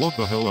 What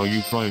the hell are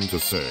you trying to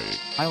say?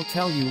 I'll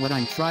tell you what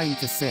I'm trying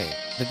to say.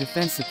 The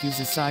defense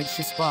accuses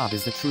Sideshow Bob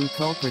is the true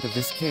culprit of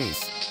this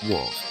case.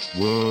 What?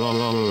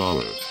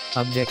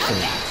 Objection.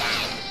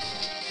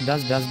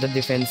 Does the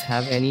defense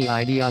have any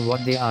idea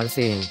what they are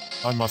saying?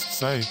 I must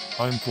say,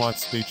 I am quite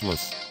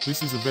speechless.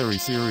 This is a very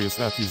serious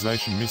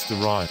accusation,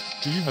 Mr. Wright.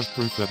 Do you have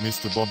proof that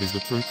Mr. Bob is the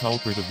true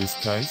culprit of this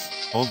case?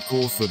 Of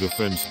course the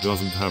defense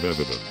doesn't have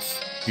evidence.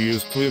 He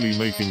is clearly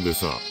making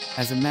this up.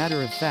 As a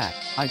matter of fact,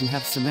 I do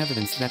have some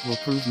evidence that will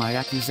prove my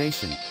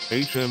accusation.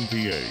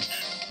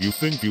 HMPH. You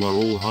think you are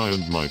all high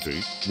and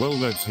mighty? Well,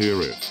 let's hear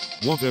it.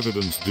 What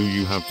evidence do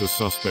you have to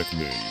suspect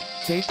me?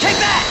 Take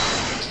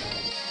that!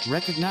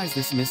 Recognize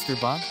this, Mr.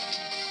 Bob?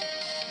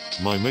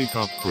 My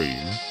makeup cream?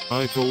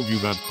 I told you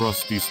that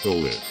Krusty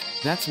stole it.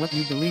 That's what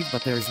you believe,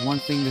 but there is one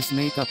thing this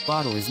makeup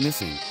bottle is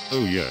missing.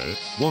 Oh yeah?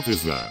 What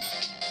is that?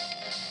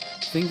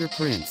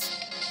 Fingerprints.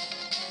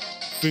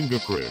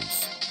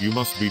 Fingerprints? You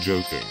must be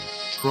joking.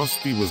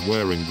 Krusty was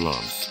wearing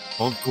gloves.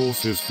 Of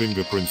course his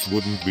fingerprints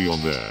wouldn't be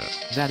on there.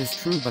 That is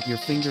true, but your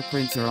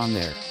fingerprints are on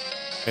there.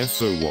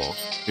 So what?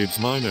 It's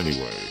mine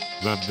anyway.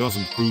 That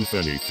doesn't prove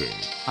anything.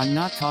 I'm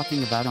not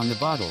talking about on the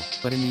bottle,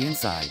 but in the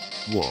inside.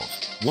 What?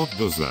 What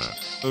does that?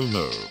 Oh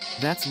no.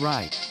 That's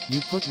right.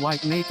 You put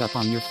white makeup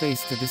on your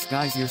face to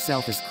disguise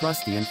yourself as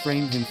Krusty and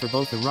framed him for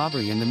both the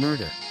robbery and the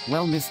murder.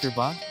 Well, Mr.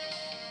 Bob?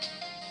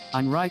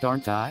 I'm right,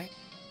 aren't I?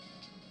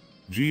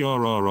 You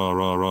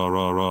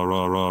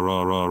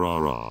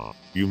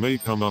may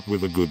come up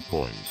with a good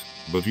point,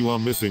 but you are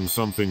missing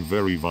something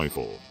very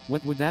vital.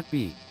 What would that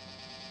be?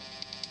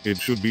 It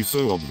should be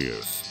so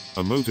obvious.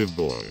 A motive,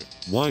 boy.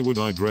 Why would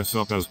I dress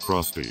up as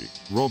Krusty,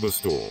 rob a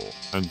store,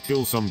 and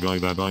kill some guy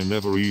that I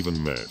never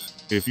even met?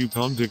 If you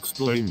can't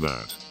explain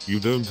that, you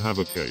don't have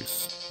a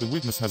case. The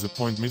witness has a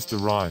point, Mr.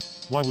 Wright.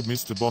 Why would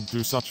Mr. Bob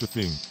do such a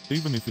thing?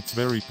 Even if it's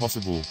very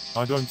possible,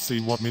 I don't see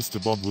what Mr.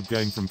 Bob would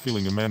gain from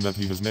killing a man that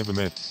he has never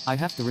met. I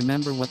have to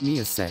remember what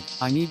Mia said.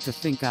 I need to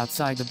think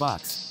outside the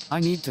box. I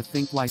need to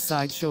think why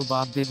Sideshow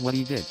Bob did what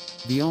he did.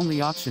 The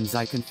only options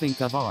I can think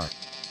of are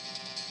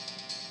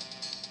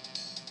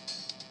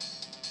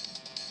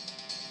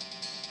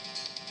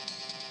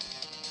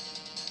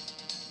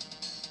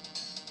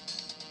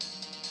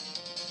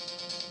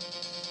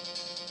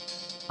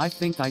I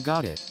think I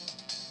got it.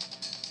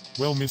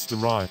 Well, Mr.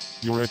 Wright,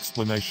 your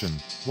explanation.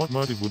 What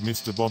motive would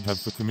Mr. Bob have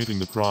for committing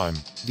the crime?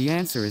 The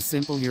answer is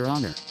simple, Your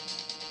Honor.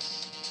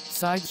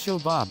 Sideshow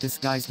Bob,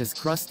 disguised as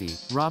Krusty,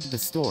 robbed the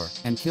store,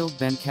 and killed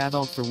Ben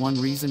Cavell for one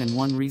reason and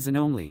one reason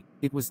only.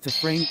 It was to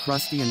frame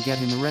Krusty and get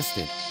him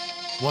arrested.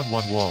 What?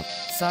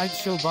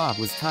 Sideshow Bob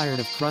was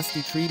tired of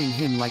Krusty treating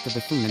him like a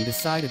buffoon and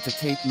decided to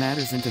take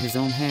matters into his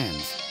own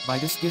hands, by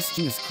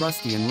disguising as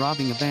Krusty and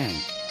robbing a bank.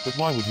 But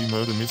why would he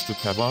murder Mr.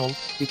 Cavell?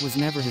 It was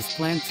never his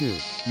plan to.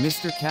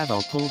 Mr.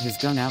 Cavell pulled his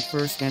gun out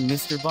first and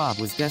Mr. Bob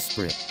was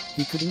desperate.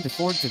 He couldn't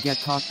afford to get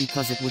caught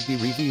because it would be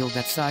revealed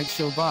that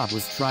Sideshow Bob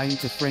was trying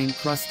to frame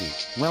Krusty.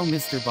 Well,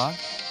 Mr. Bob?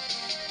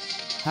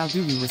 How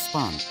do you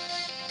respond?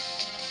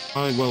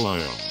 I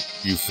am.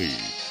 You see,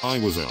 I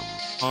am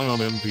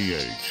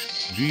MPH.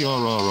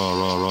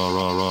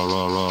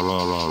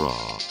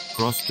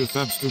 Krusty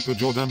Fadstupa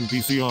Jordan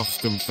PC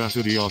Afstum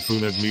Fatidi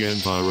Arfuned me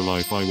entire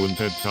life I wouldn't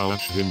head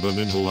Tauach Himban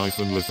in life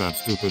and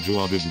Lefadstupa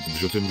Joa didn't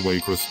Jatin way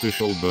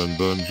Krustishol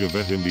burn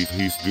Javehim beat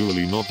he's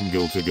guili not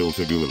guilty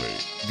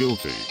guili.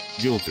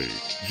 Guilty.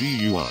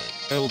 GUI.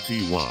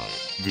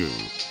 LTY. Goo.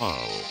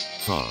 Ow.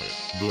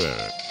 Tie.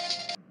 Blair.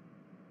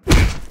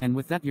 And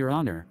with that, Your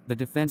Honor, the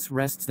defense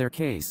rests their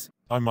case.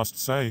 I must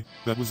say,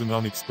 that was an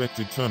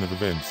unexpected turn of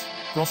events.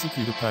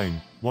 Prosecutor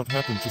Payne, what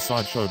happened to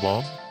Sideshow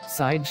Bob?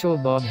 Sideshow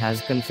Bob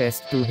has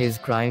confessed to his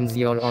crimes,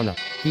 Your Honor.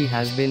 He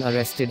has been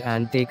arrested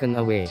and taken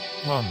away.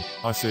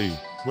 I see.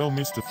 Well,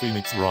 Mr.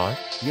 Phoenix Wright?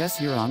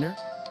 Yes, Your Honor?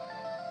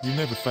 You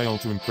never fail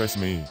to impress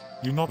me.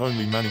 You not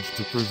only managed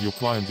to prove your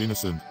client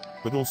innocent,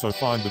 but also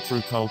find the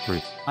true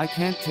culprit. I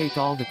can't take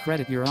all the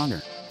credit, Your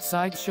Honor.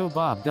 Sideshow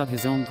Bob dug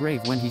his own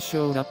grave when he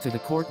showed up to the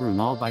courtroom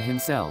all by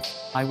himself.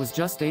 I was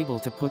just able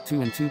to put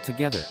 2 and 2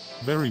 together.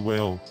 Very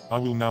well, I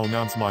will now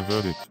announce my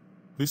verdict.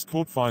 This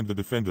court find the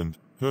defendant,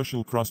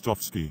 Herschel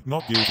Krustovsky,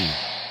 not guilty.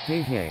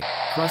 Hey,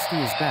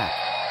 Krusty is back.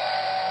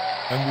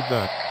 And with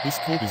that, this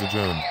court is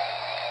adjourned.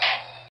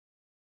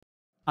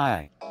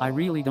 I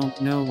really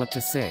don't know what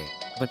to say.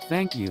 But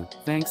thank you,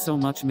 thanks so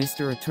much,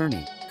 Mr.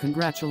 Attorney.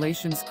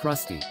 Congratulations,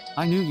 Krusty.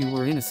 I knew you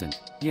were innocent,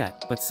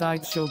 but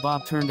Sideshow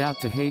Bob turned out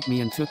to hate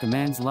me and took a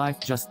man's life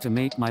just to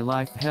make my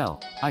life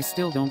hell. I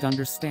still don't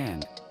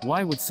understand.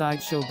 Why would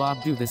Sideshow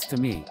Bob do this to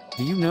me?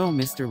 Do you know,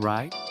 Mr.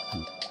 Wright?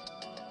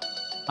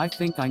 I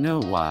think I know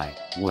why.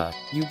 What?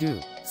 You do.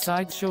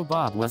 Sideshow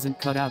Bob wasn't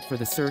cut out for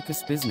the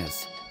circus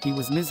business. He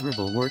was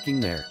miserable working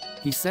there.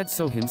 He said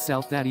so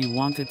himself that he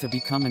wanted to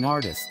become an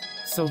artist,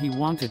 so he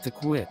wanted to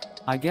quit.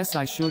 I guess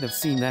I should have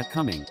seen that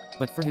coming,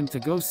 but for him to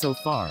go so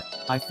far,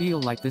 I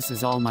feel like this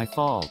is all my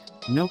fault.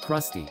 No,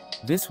 Krusty.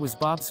 This was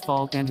Bob's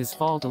fault and his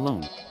fault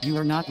alone. You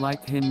are not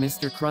like him,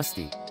 Mr.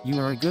 Krusty. You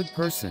are a good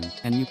person,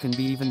 and you can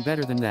be even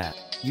better than that.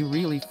 You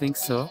really think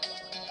so?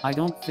 I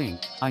don't think.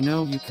 I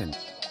know you can.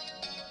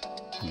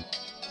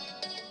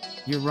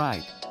 You're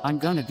right. I'm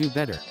gonna do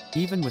better.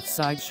 Even with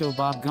Sideshow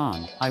Bob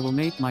gone, I will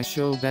make my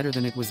show better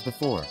than it was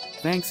before.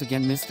 Thanks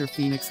again, Mr.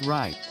 Phoenix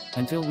Wright.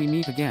 Until we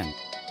meet again.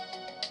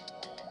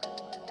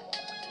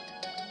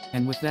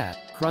 And with that,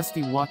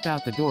 Krusty walked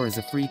out the door as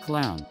a free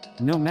clown.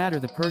 No matter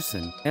the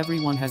person,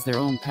 everyone has their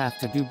own path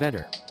to do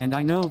better. And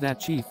I know that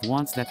Chief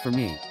wants that for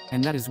me.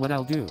 And that is what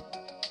I'll do.